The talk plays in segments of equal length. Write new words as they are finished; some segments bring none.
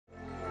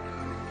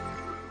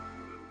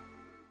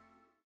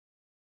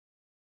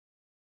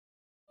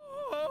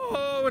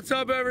Yo, what's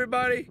up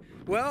everybody?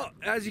 Well,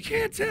 as you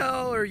can't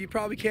tell, or you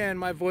probably can,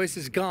 my voice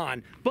is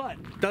gone.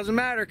 But doesn't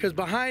matter, because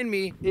behind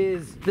me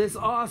is this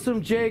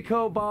awesome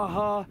JAYCO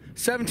BAJA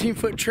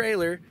 17-foot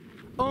trailer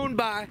owned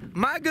by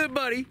my good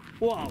buddy,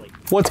 Wally.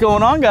 What's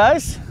going on,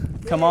 guys?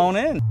 Come on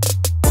in.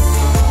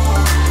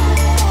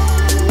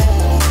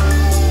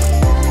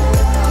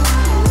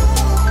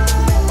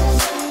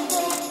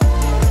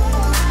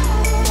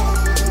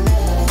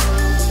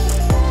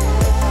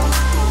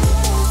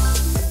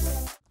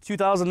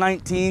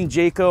 ...2019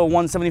 JAYCO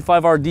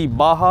 175RD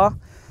BAJA.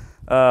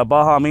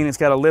 BAJA, I mean, it's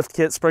got a lift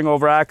kit, spring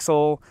over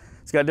axle.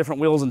 It's got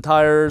different wheels and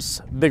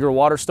tires, bigger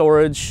water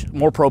storage,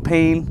 more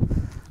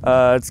propane.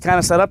 It's kind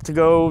of set up to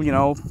go, you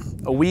know,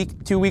 a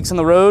week, 2 weeks on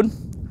the road.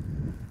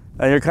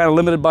 You're kind of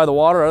limited by the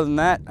water. Other than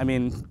that, I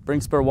mean, bring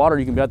spare water,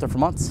 you can be out there for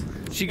months.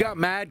 She got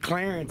mad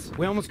clearance.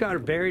 We almost got her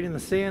buried in the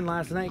sand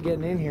last night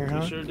getting in here, huh?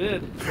 We sure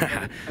did.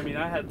 I mean,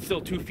 I had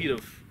still 2 feet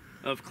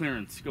of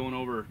clearance going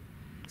over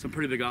some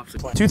pretty big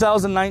obstacles.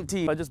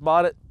 2019, I just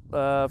bought it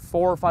 4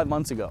 or 5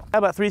 months ago. I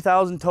had about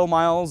 3,000 tow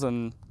miles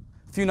and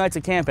a few nights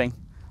of camping.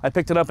 I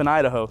picked it up in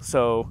Idaho,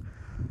 so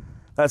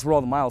that's where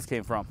all the miles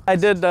came from. I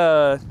did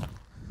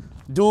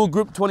dual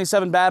group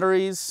 27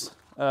 batteries,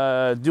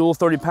 dual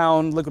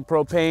 30-pound liquid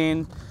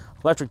propane,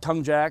 electric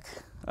tongue jack,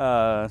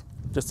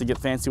 just to get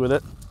fancy with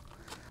it.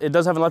 It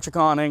does have an electric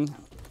awning.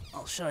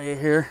 I'll show you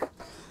here.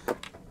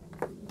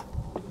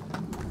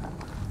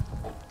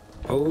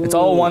 Oh. It's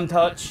all one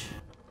touch.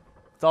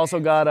 It's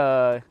also got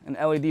an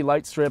LED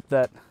light strip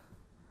that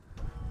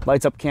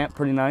lights up camp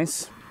pretty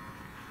nice.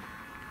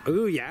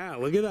 Ooh, yeah,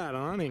 look at that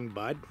awning,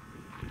 bud.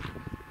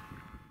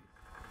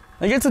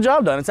 It gets the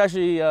job done. It's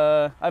actually,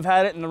 I've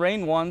had it in the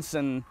rain once,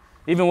 and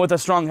even with a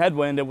strong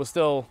headwind, it was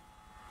still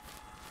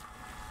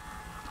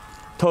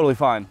totally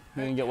fine.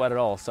 You didn't get wet at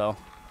all, so.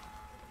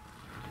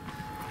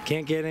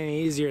 Can't get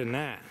any easier than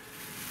that.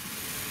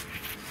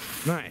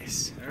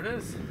 Nice. There it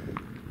is.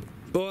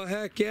 Well,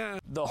 heck yeah.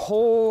 The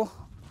whole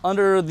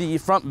under the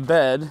front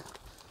bed,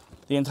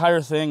 the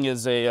entire thing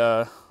is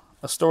a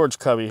storage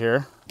cubby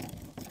here.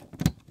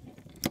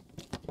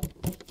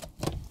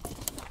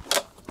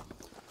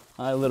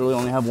 I literally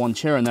only have 1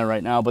 chair in there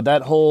right now, but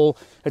that whole,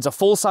 it's a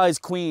full-size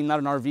queen, not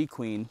an RV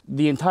queen.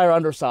 The entire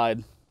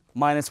underside,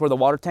 minus where the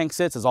water tank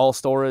sits, is all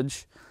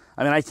storage.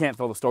 I mean, I can't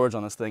fill the storage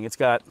on this thing. It's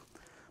got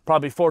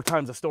probably 4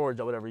 times the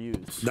storage I would ever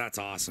use. That's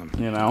awesome.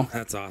 You know?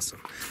 That's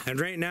awesome. And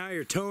right now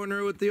you're towing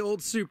her with the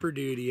old Super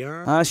Duty,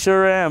 huh? I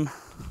sure am.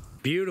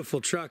 Beautiful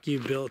truck you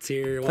built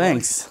here. Wally.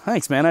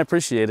 Thanks, man. I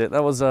appreciate it.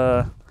 That was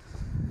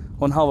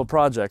one hell of a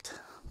project.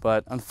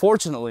 But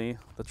unfortunately,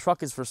 the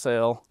truck is for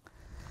sale,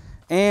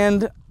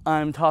 and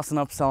I'm tossing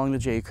up selling the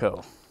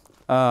JAYCO.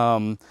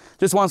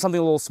 Just want something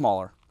a little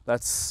smaller.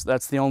 That's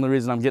the only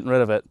reason I'm getting rid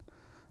of it.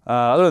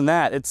 Other than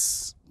that,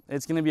 it's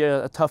going to be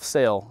a tough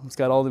sale. It's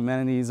got all the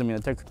amenities. I mean,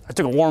 I took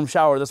a warm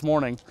shower this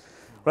morning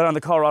right on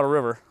the Colorado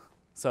River,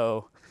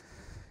 so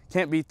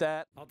can't beat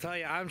that. I'll tell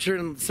you, I'm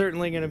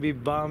certainly going to be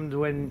bummed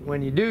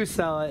when you do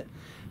sell it,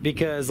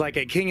 because like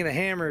at King of the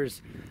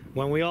Hammers,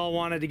 when we all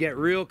wanted to get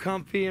real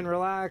comfy and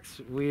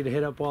relax, we'd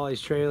hit up Wally's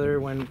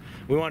trailer. When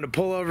we wanted to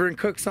pull over and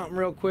cook something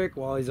real quick,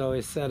 Wally's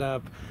always set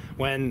up.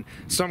 When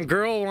some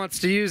girl wants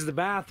to use the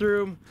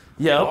bathroom,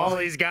 yep,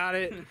 Wally's got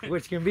it,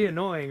 which can be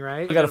annoying,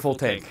 right? I got a full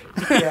tank.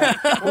 Yeah.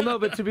 Well, no,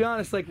 but to be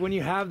honest, like when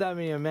you have that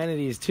many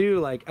amenities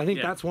too, like I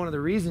think that's one of the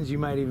reasons you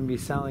might even be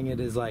selling it,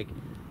 is like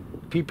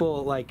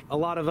people, like a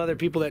lot of other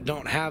people that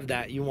don't have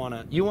that, you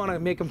wanna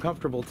make them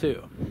comfortable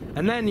too,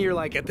 and then you're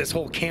like at this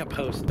whole camp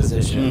host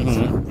position.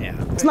 Mm-hmm. So,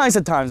 yeah, it's nice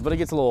at times, but it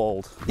gets a little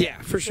old.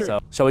 Yeah, for sure. So,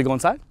 shall we go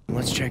inside?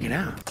 Let's check it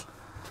out.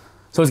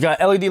 So it's got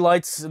LED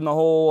lights in the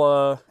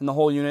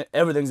whole unit.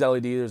 Everything's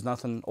LED. There's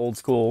nothing old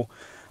school.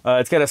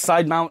 It's got a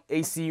side mount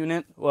AC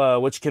unit,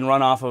 which can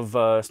run off of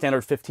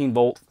standard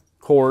 15-volt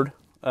cord,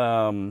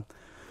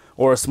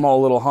 or a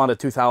small little Honda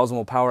 2000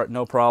 will power it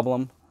no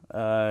problem.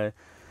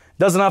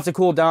 Doesn't have to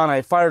cool down.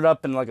 I fired it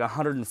up in like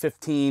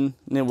 115,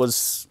 and it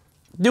was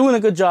doing a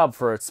good job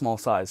for its small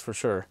size, for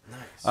sure.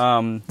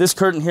 Nice. This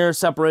curtain here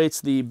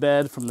separates the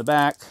bed from the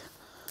back,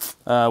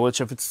 which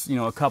if it's, you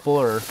know, a couple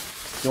or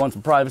you want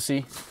some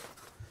privacy,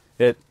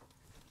 it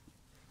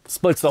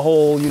splits the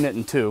whole unit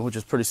in 2, which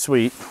is pretty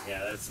sweet. Yeah,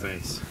 that's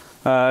nice.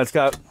 It's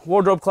got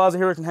wardrobe closet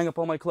here. I can hang up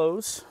all my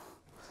clothes,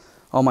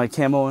 all my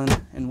camo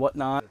and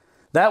whatnot.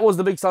 That was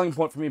the big selling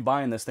point for me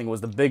buying this thing, was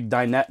the big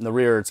dinette in the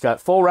rear. It's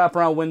got full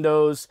wraparound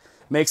windows,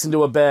 makes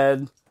into a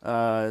bed,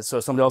 so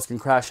somebody else can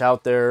crash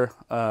out there.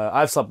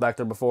 I've slept back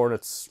there before, and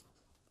it's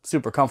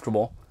super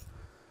comfortable.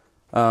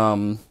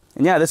 And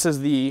yeah, this is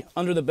the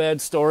under the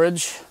bed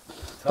storage.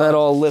 That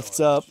all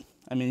lifts up.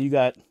 I mean, you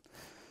got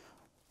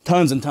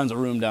tons and tons of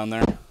room down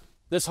there.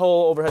 This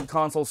whole overhead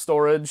console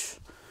storage.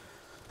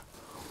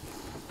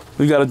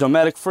 We've got a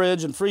Dometic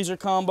fridge and freezer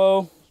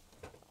combo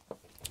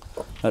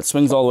that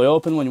swings all the way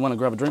open when you want to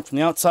grab a drink from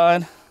the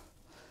outside.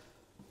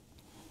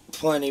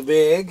 Plenty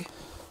big.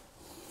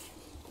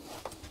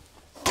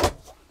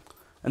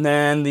 And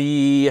then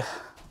the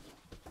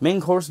main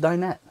course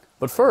dinette.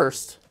 But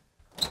first,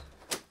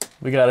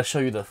 we got to show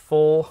you the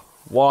full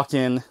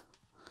walk-in,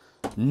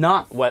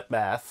 not wet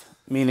bath,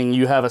 meaning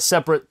you have a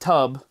separate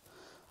tub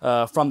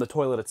from the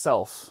toilet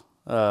itself.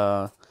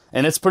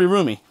 And it's pretty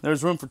roomy.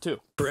 There's room for two.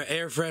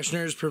 Air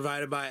fresheners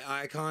provided by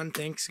Icon.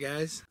 Thanks,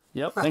 guys.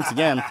 Yep, thanks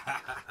again.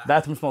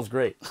 Bathroom smells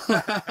great.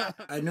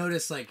 I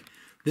noticed, like,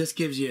 this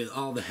gives you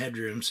all the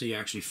headroom so you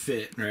actually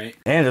fit, right?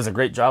 And it does a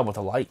great job with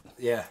the light.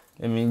 Yeah.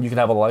 I mean, you can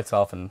have all the lights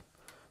off and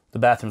the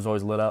bathroom's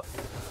always lit up.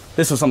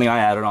 This was something I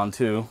added on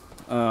too.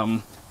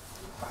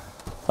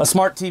 A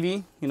smart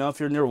TV, you know, if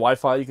you're near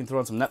Wi-Fi, you can throw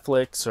on some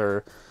Netflix,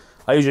 or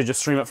I usually just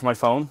stream it from my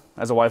phone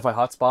as a Wi-Fi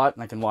hotspot,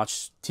 and I can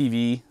watch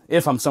TV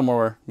if I'm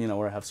somewhere, you know,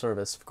 where I have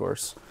service, of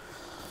course.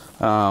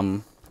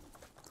 But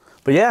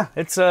yeah,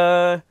 it's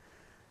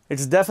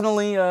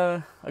definitely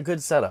a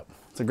good setup.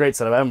 It's a great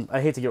setup.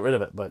 I hate to get rid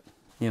of it, but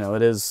you know,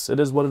 it is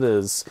what it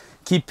is.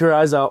 Keep your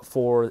eyes out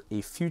for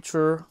a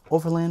future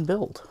Overland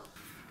build.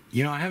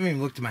 You know, I haven't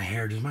even looked at my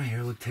hair. Does my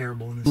hair look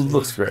terrible in this?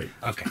 Looks great.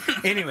 Okay.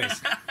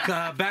 Anyways,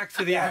 back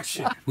to the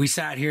action. We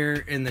sat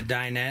here in the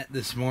dinette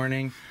this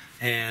morning,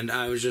 and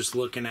I was just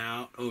looking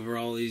out over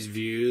all these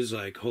views,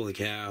 like, holy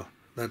cow,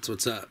 that's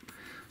what's up.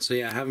 So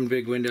yeah, having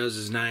big windows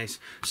is nice.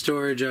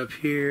 Storage up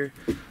here.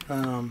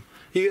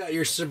 You got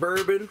your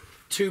Suburban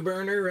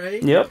 2-burner,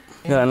 right? Yep.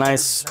 Got a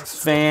nice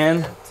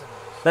fan.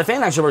 That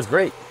fan actually works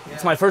great. Yeah.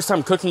 It's my first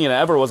time cooking it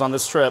ever was on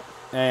this trip,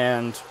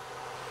 and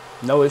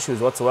no issues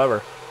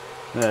whatsoever.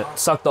 And it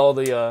sucked all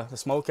the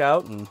smoke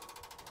out, and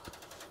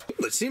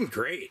it seemed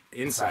great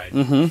inside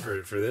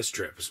for this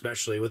trip,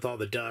 especially with all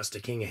the dust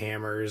of King of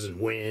Hammers and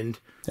wind.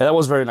 Yeah, that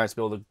was very nice to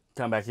be able to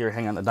come back here,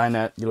 hang out in the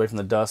dinette, get away from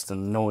the dust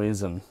and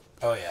noise, and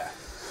oh yeah,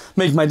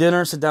 make my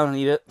dinner, sit down and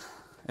eat it,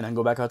 and then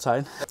go back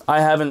outside.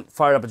 I haven't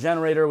fired up a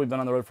generator. We've been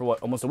on the road for what,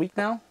 almost a week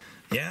now?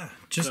 Yeah,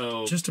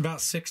 just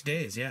about 6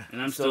 days, yeah.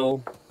 And I'm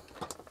still,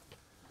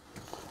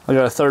 I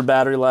got a third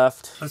battery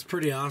left. That's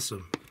pretty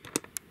awesome.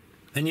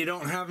 And you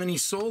don't have any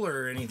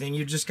solar or anything.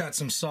 You just got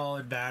some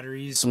solid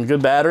batteries. Some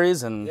good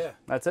batteries, and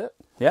that's it.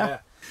 Yeah.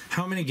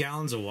 How many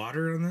gallons of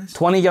water on this?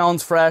 20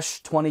 gallons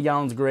fresh, 20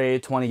 gallons gray,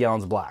 20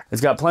 gallons black. It's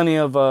got plenty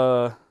of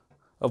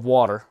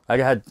water. I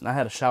had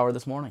a shower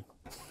this morning.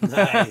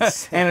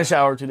 Nice. And a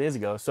shower 2 days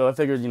ago. So I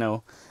figured, you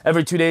know,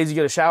 every 2 days you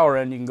get a shower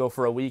in, you can go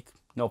for a week,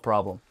 no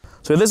problem.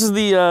 So this is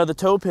the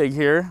tow pig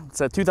here. It's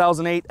a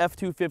 2008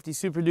 F250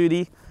 Super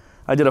Duty.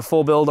 I did a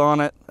full build on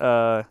it.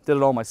 Did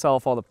it all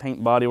myself, all the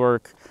paint,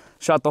 bodywork.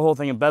 Shot the whole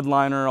thing in bed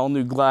liner, all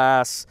new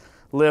glass,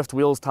 lift,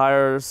 wheels,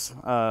 tires,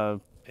 the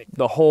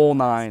whole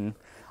nine.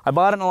 I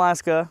bought it in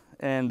Alaska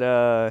and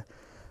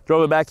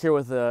drove it back here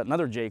with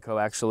another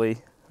JAYCO actually.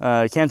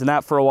 Camped in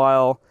that for a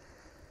while.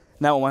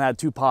 And that one had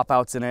 2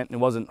 pop-outs in it and it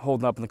wasn't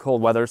holding up in the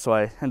cold weather, so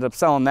I ended up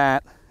selling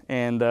that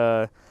and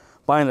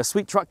buying a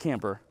sweet truck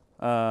camper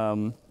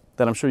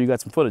that I'm sure you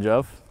got some footage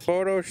of.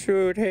 Photo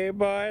shoot, hey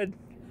bud.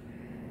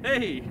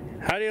 Hey.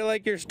 How do you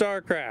like your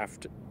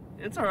StarCraft?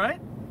 It's all right.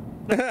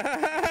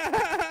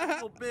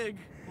 A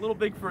little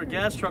big for a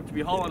gas truck to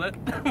be hauling it.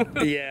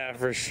 Yeah,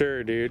 for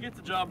sure, dude. Get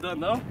the job done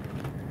though.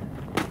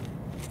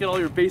 Get all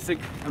your basic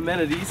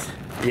amenities.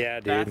 Yeah,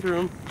 dude.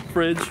 Bathroom,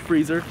 fridge,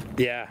 freezer.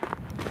 Yeah.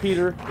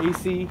 Heater,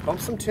 AC. Bump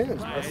some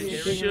tunes. I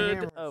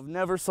should have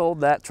never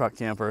sold that truck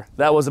camper.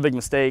 That was a big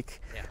mistake.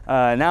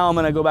 Yeah. Now I'm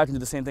gonna go back and do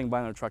the same thing,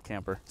 buying a truck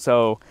camper.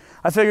 So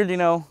I figured, you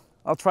know,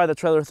 I'll try the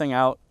trailer thing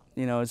out.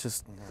 You know, it's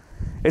just,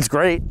 it's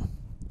great.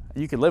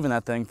 You could live in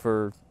that thing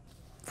for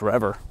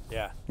forever.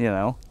 Yeah. You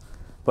know,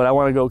 but I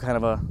want to go kind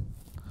of on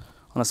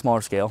a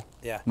smaller scale.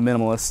 Yeah.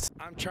 Minimalist.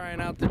 I'm trying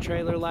out the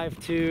trailer life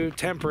too.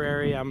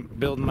 Temporary. I'm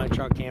building my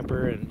truck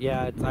camper, and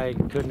yeah, I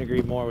couldn't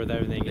agree more with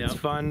everything. It's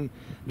fun.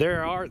 They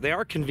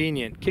are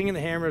convenient. King of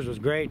the Hammers was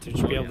great to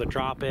just be able to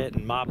drop it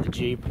and mob the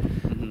Jeep,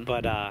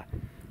 but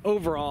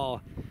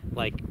overall,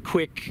 like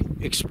quick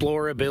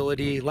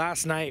explorability.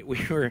 Last night we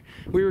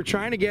were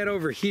trying to get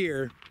over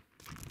here,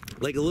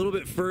 like a little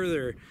bit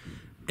further.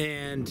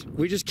 And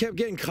we just kept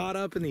getting caught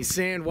up in these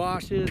sand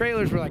washes.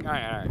 Trailers were like, all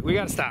right, we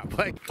gotta stop.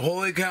 Like,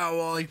 holy cow,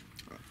 Wally.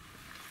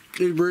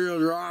 These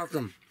burritos are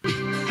awesome.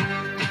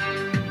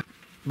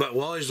 But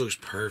Wally's looks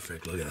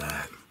perfect, look at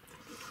that.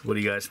 What do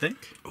you guys think?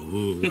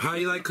 Ooh, how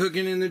you like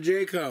cooking in the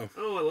JAYCO?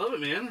 Oh, I love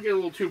it, man. I got a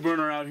little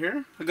 2-burner out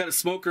here. I got a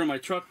smoker in my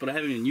truck, but I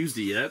haven't even used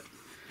it yet.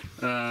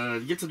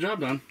 Gets the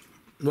job done.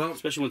 Well,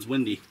 especially when it's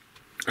windy.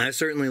 I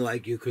certainly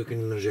like you cooking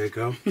in the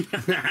JAYCO.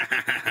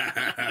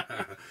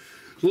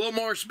 A little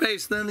more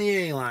space than the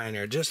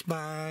A-liner, just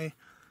by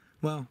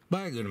a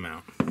good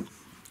amount.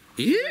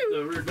 Yeah.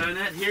 The rear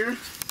dinette here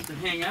to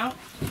hang out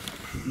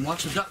and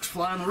watch the ducks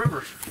fly on the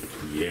river.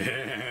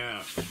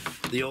 Yeah.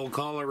 The old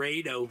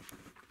Colorado.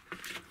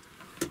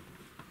 All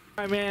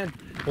right, man.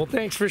 Well,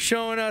 thanks for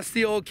showing us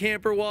the old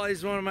camper.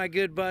 Wally's one of my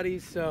good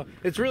buddies, so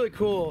it's really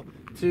cool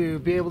to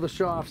be able to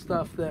show off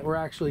stuff that we're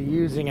actually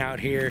using out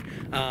here.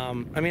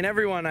 I mean,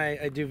 everyone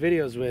I do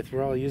videos with,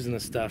 we're all using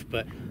this stuff,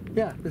 but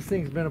yeah, this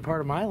thing's been a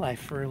part of my life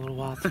for a little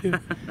while too.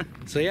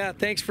 So yeah,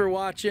 thanks for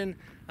watching.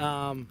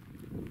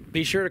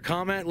 Be sure to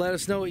comment, let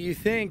us know what you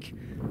think.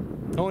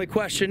 The only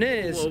question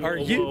is, are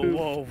you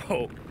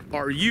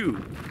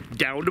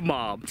down to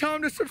mob? Tell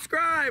them to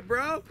subscribe,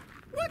 bro.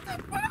 What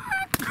the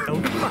fuck?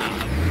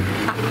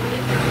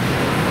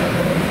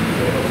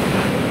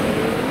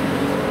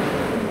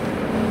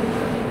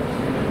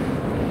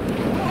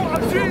 Oh,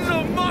 she's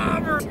a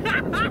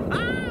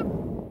mobber.